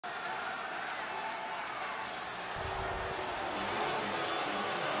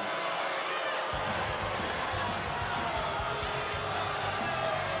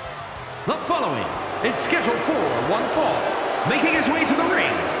The following is scheduled for one fall, making his way to the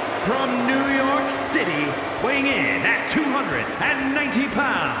ring from New York City, weighing in at 290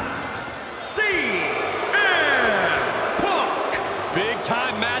 pounds, CM Punk! Big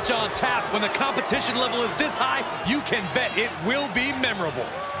time match on tap. When the competition level is this high, you can bet it will be memorable.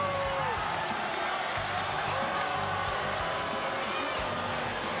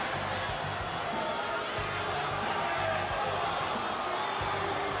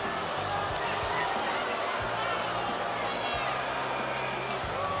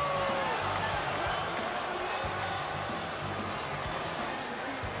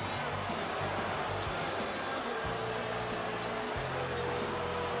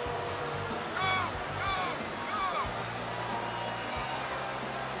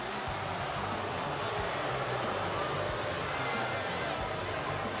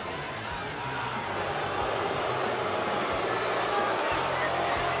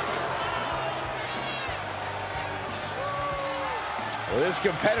 Well, this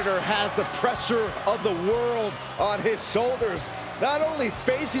competitor has the pressure of the world on his shoulders, not only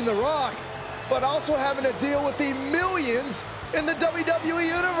facing The Rock, but also having to deal with the millions in the WWE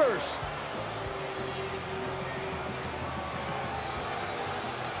Universe.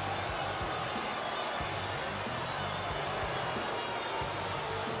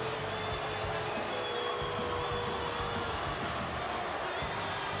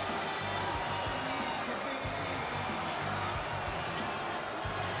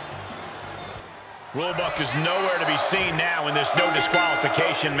 Rulebook is nowhere to be seen now in this no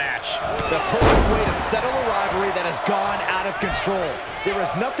disqualification match. The perfect way to settle a rivalry that has gone out of control. There is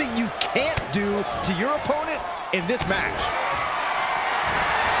nothing you can't do to your opponent in this match.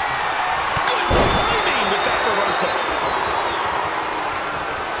 Good timing with that reversal.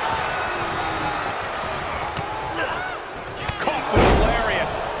 Caught with a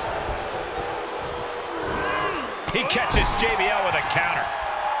lariat. He catches JBL with a counter.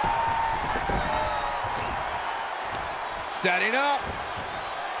 Setting up.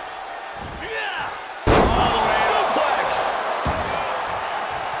 Yeah. All the way suplex.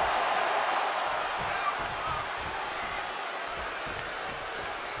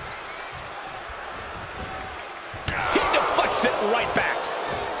 He deflects it right back.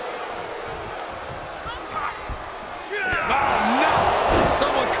 Oh, no.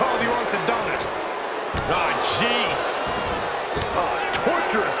 Someone call the orthodontist. Oh, jeez. Oh,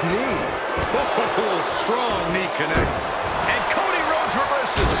 torturous knee. Oh, strong knee connects. And Cody Rhodes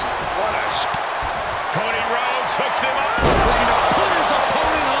reverses. What a Cody Rhodes hooks him up. Looking to put his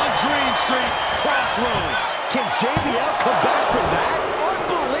opponent on Dream Street Crossroads. Can JBL come back from that?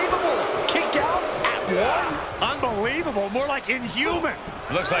 Unbelievable. Kick out at one. Unbelievable, more like inhuman.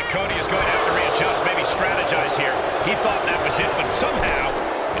 Looks like Cody is going to have to readjust, maybe strategize here. He thought that was it, but somehow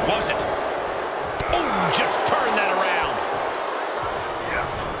it wasn't. Oh, just turn that around.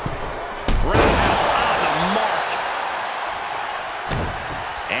 Roundhouse on the mark.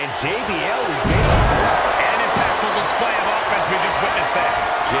 And JBL evades that. An impactful display of offense we just witnessed that.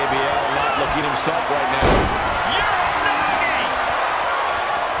 JBL not looking himself right now. Uranagi!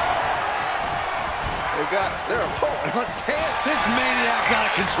 They got their opponent on his hand. This maniac out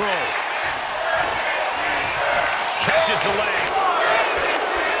of control. Catches the leg.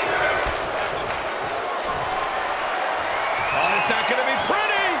 Oh, it's not going to be pretty.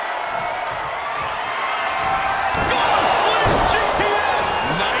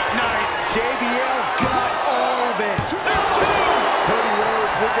 JBL got all of it. Cody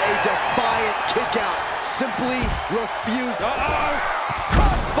Rhodes with a defiant kick out. Simply refused.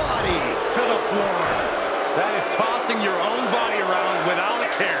 Crossbody to the floor. That is tossing your own body around without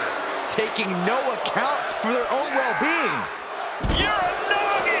a care. Taking no account for their own well-being.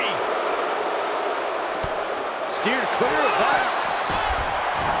 Uranagi! Steered clear of that.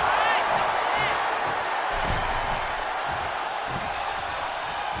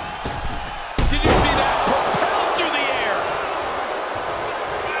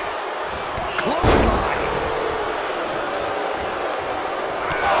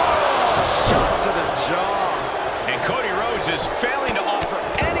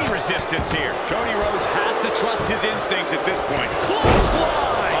 Here. Cody Rhodes has to trust his instincts at this point.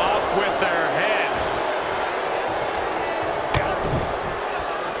 Clothesline! Off with their head.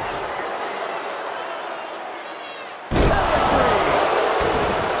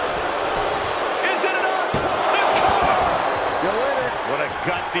 Is it enough? The cover! Still in it. What a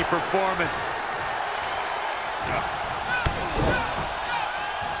gutsy performance.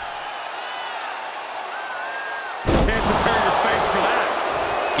 Can't prepare your face for that.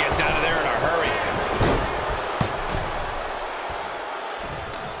 Gets out of there in a hurry.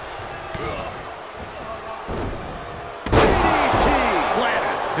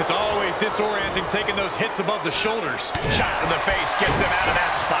 disorienting taking those hits above the shoulders. Shot to the face gets them out of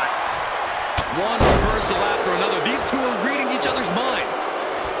that spot. One reversal after another. These two are reading each other's minds.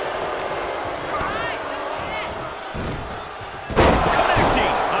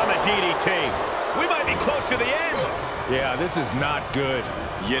 Connecting on the DDT. We might be close to the end. Yeah, this is not good.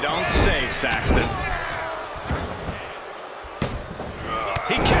 You don't say, Saxton.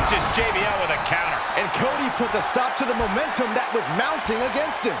 He catches JBL with a counter. And Cody puts a stop to the momentum that was mounting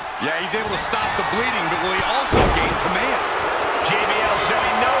against him. Yeah, he's able to stop the bleeding, but will he also gain command? JBL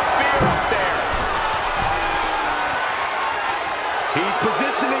showing no fear up there. He's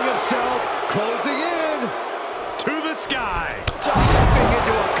positioning himself, closing in. To the sky. Diving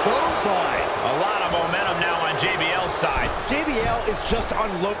into a clothesline. A lot of momentum now on JBL's side. JBL is just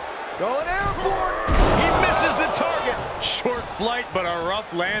unlooked. Going airborne. He misses the target. Short flight, but a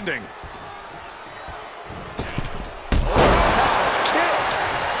rough landing. House kick.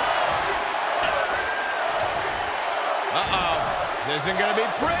 Uh-oh. This isn't going to be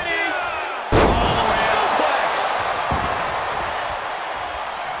pretty. Suplex.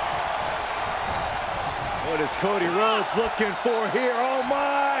 What is Cody Rhodes looking for here? Oh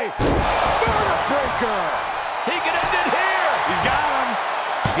my! Vertebreaker. He can end it here. He's got him.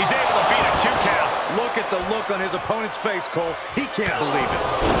 He's able to beat a 2 count. Look at the look on his opponent's face, Cole. He can't believe it.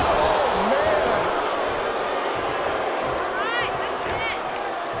 Oh man!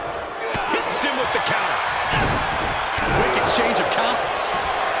 Hits him with the counter. Quick exchange of count.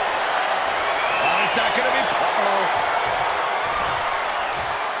 Oh, it's not going to be... Uh-oh.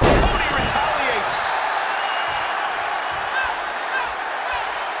 Cody retaliates.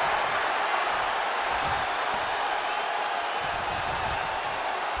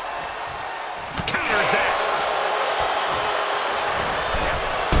 Counters that.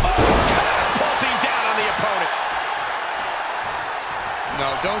 Oh, catapulting down on the opponent. No,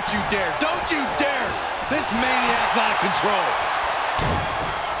 don't you dare. Don't you dare. This maniac's out of control.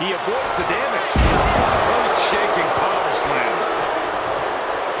 He avoids the damage. Earth-shaking power slam.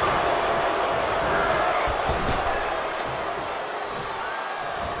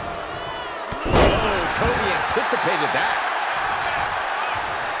 Oh, Cody anticipated that.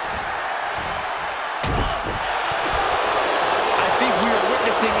 I think we are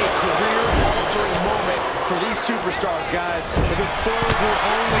witnessing a career-altering moment for these superstars, guys. But the spoils will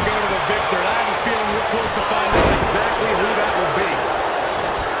only go to the victor. I have a feeling we're close to finding out exactly who that will be.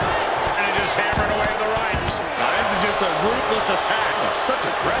 And he just hammered away the rights. Now, this is just a ruthless attack. Such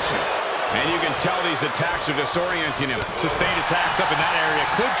aggression. And you can tell these attacks are disorienting him. Sustained attacks up in that area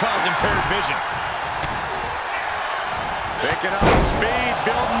could cause impaired vision. Picking up speed,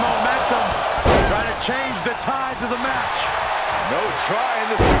 building momentum. Trying to change the tides of the match. No try,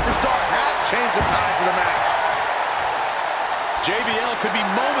 and the superstar has changed the tides of the match. JBL could be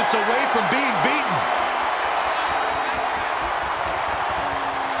moments away from being beaten.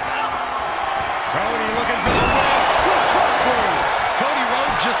 Cody looking for the win. Crossroads. Cody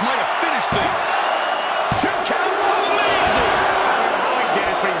Rhodes just might have finished things. 2 count, amazing. I don't know how he did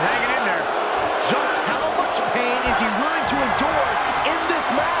it, but he's hanging in there. Just how much pain is he willing to endure in this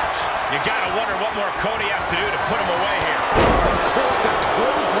match? You gotta wonder what more Cody has to do to put him away here. Caught the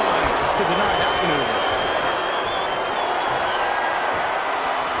clothesline to deny that maneuver.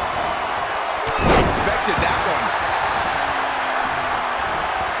 Expected that one.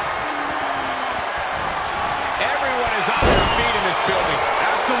 Everyone is on their feet in this building.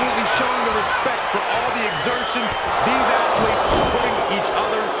 Absolutely showing the respect for all the exertion these athletes are putting each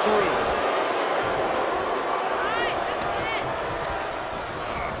other through.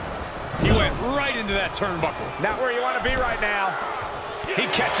 He went right into that turnbuckle. Not where you want to be right now. He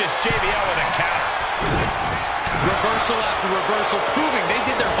catches JBL with a counter. Reversal after reversal, proving they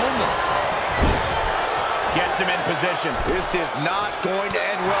did their homework. Gets him in position. This is not going to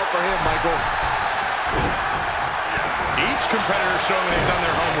end well for him, Michael. Each competitor showing they've done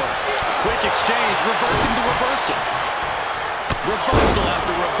their homework. Quick exchange, reversing the reversal. Reversal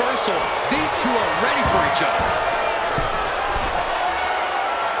after reversal. These two are ready for each other.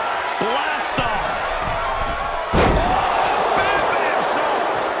 Blast off.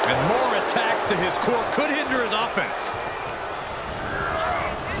 And more attacks to his core could hinder his offense.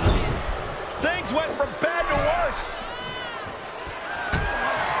 Things went from bad to worse.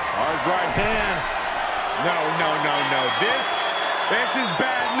 Hard right hand. No. This is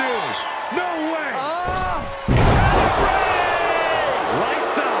bad news. No way.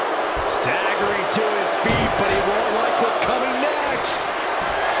 Lights up. Staggering to his feet, but he won't like what's coming next.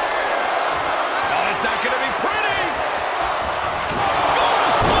 Oh, it's not going to be pretty.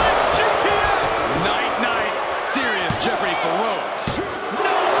 Gonna slam GTS. Night. Serious jeopardy for Rhodes.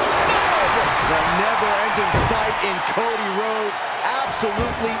 No, it's not.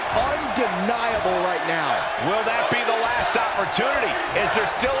 absolutely undeniable right now. Will that be the last opportunity? Is there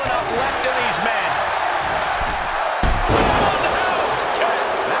still enough left in these men? Roundhouse kick!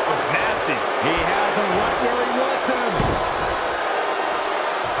 That was nasty. He has him right where he wants him.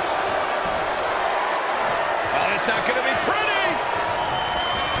 Well, it's not going to be pretty.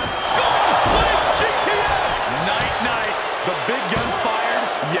 Goal slam GTS! Night-night. The big gun fired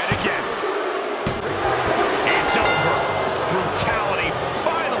yet again. It's over. Brutality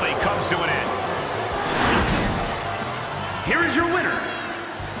finally comes to an end. Here is your winner,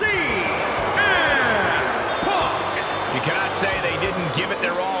 Punk. You cannot say they didn't give it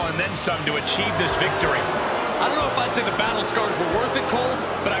their all and then some to achieve this victory. I don't know if I'd say the battle scars were worth it, Cole,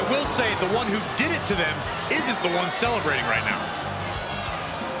 but I will say the one who did it to them isn't the one celebrating right now.